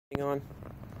thing on?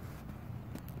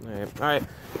 Alright.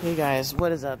 Hey guys,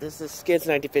 what is up? This is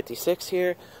Skids1956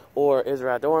 here, or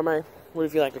Israel Dorme,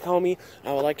 whatever you like to call me.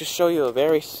 I would like to show you a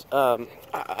very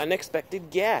unexpected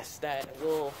guest that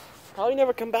will probably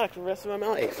never come back for the rest of my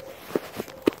life.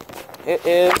 It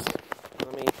is,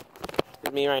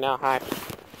 it's me right now, hi.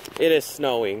 It is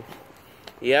snowing.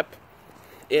 Yep,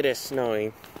 it is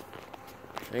snowing.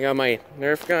 I got my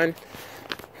Nerf gun.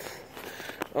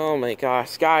 Oh my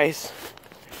gosh, guys,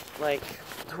 like,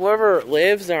 whoever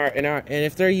lives and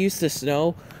if they're used to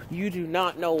snow, you do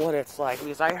not know what it's like,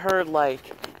 because I heard, like,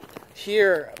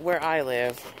 here where I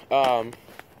live,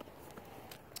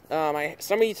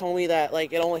 somebody told me that,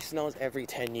 like, it only snows every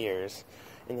 10 years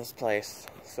in this place.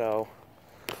 So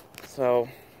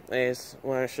I just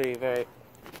want to show you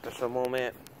just a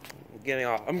moment.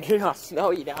 I'm getting all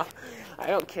snowy now. I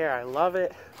don't care. I love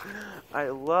it. I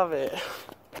love it.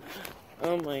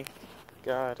 Oh my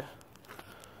god.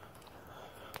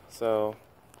 So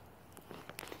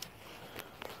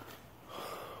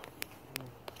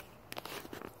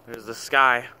there's the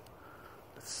sky.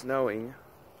 It's snowing.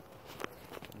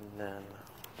 And then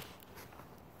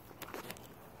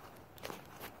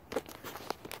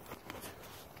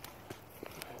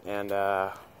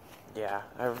yeah,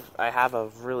 I have a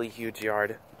really huge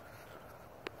yard.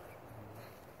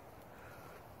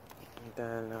 And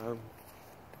then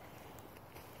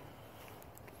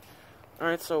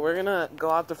alright, so we're gonna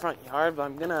go out the front yard, but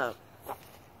I'm gonna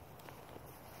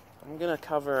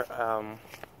cover,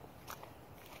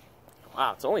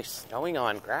 wow, it's only snowing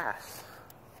on grass.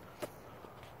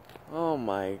 Oh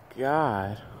my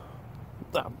god.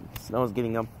 Snow's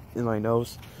getting up in my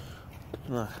nose.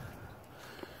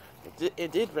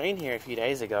 It did rain here a few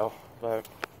days ago, but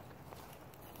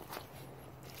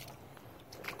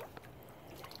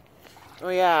oh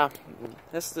yeah,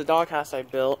 this is the doghouse I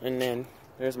built, and then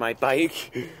there's my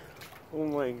bike. Oh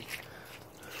my.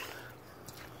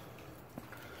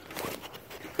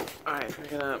 Alright, we're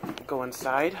gonna go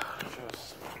inside.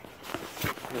 Just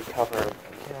recover the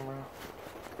camera.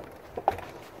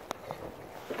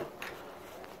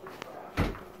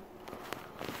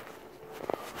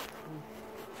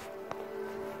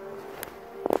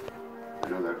 I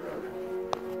know that road.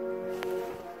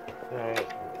 Alright,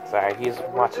 sorry, he's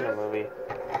watching a movie.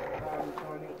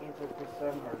 28th of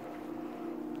December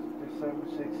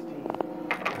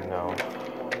 16th. No,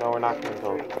 we're not gonna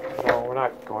go. No, we're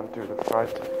not going through the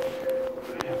front.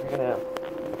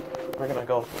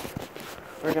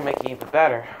 We're gonna make it even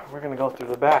better. We're gonna go through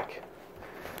the back.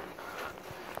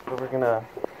 But we're gonna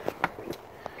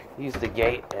use the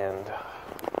gate and.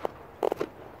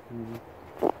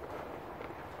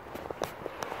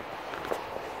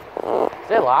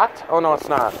 Is it locked? Oh no, it's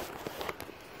not. Is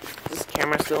this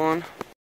camera still on?